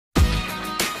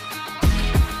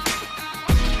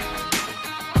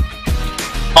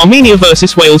Armenia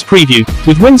vs Wales preview.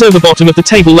 With wins over bottom of the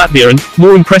table Latvia and,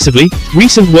 more impressively,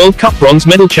 recent World Cup bronze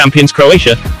medal champions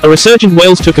Croatia, a resurgent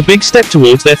Wales took a big step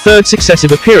towards their third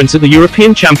successive appearance at the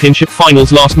European Championship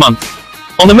finals last month.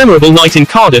 On a memorable night in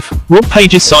Cardiff, Rob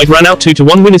Page's side ran out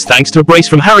 2-1 winners thanks to a brace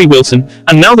from Harry Wilson,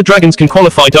 and now the Dragons can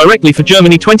qualify directly for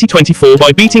Germany 2024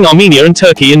 by beating Armenia and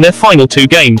Turkey in their final 2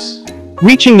 games.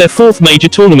 Reaching their 4th major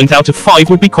tournament out of 5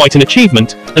 would be quite an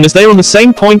achievement, and as they are on the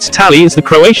same points tally as the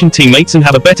Croatian teammates and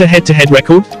have a better head-to-head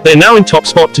record, they're now in top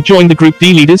spot to join the Group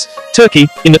D leaders, Turkey,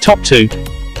 in the top 2.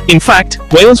 In fact,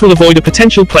 Wales will avoid a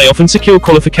potential playoff and secure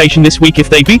qualification this week if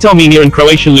they beat Armenia and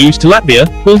Croatia lose to Latvia,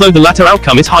 although the latter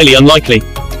outcome is highly unlikely.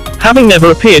 Having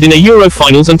never appeared in a Euro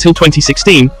finals until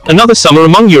 2016, another summer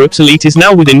among Europe's elite is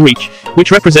now within reach,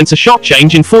 which represents a sharp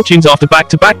change in fortunes after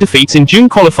back-to-back defeats in June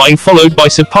qualifying followed by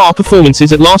subpar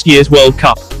performances at last year's World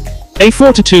Cup. A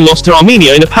 4-2 loss to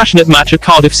Armenia in a passionate match at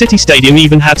Cardiff City Stadium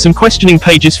even had some questioning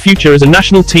Page's future as a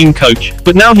national team coach,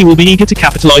 but now he will be eager to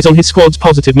capitalise on his squad's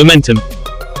positive momentum.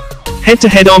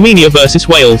 Head-to-head Armenia vs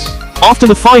Wales. After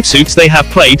the 5 suits they have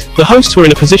played, the hosts were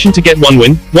in a position to get 1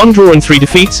 win, 1 draw and 3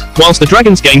 defeats, whilst the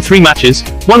Dragons gained 3 matches,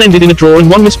 1 ended in a draw and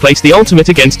 1 misplaced the ultimate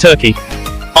against Turkey.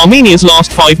 Armenia's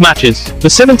last 5 matches. The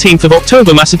 17th of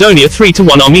October Macedonia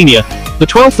 3-1 Armenia. The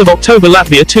 12th of October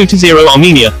Latvia 2-0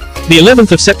 Armenia. The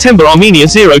 11th of September Armenia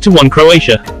 0-1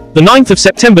 Croatia. The 9th of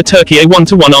September Turkey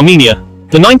 1-1 Armenia.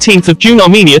 The 19th of June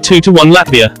Armenia 2-1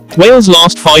 Latvia. Wales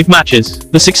last 5 matches.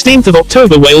 The 16th of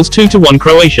October Wales 2-1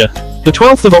 Croatia. The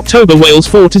 12th of October Wales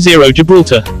 4-0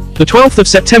 Gibraltar. The 12th of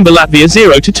September Latvia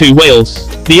 0-2 Wales.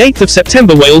 The 8th of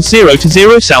September Wales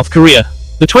 0-0 South Korea.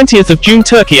 The 20th of June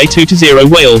Turkey 2-0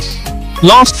 Wales.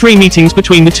 Last 3 meetings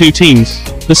between the 2 teams.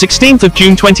 The 16th of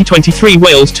June 2023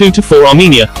 Wales 2-4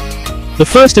 Armenia. The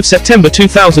 1st of September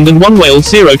 2001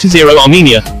 Wales 0-0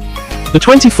 Armenia. The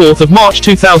 24th of March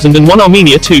 2001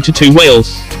 Armenia 2-2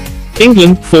 Wales.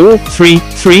 England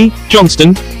 4-3-3,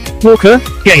 Johnston, Walker,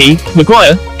 Gehi,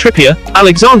 Maguire, Trippier,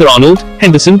 Alexander-Arnold,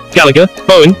 Henderson, Gallagher,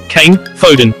 Bowen, Kane,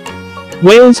 Foden.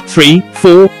 Wales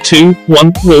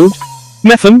 3-4-2-1 Ward,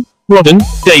 Metham, Rodden,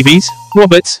 Davies,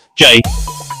 Roberts, J.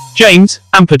 James,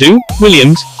 Ampadu,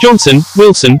 Williams, Johnson,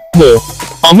 Wilson, Moore.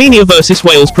 Armenia vs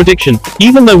Wales prediction.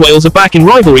 Even though Wales are back in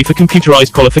rivalry for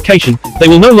computerized qualification, they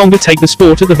will no longer take the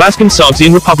sport at the Vazgen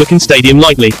Sargsyan Republican Stadium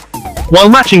lightly. While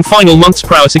matching final month's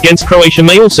prowess against Croatia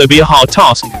may also be a hard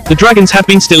task, the Dragons have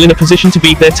been still in a position to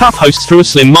beat their tough hosts through a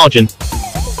slim margin.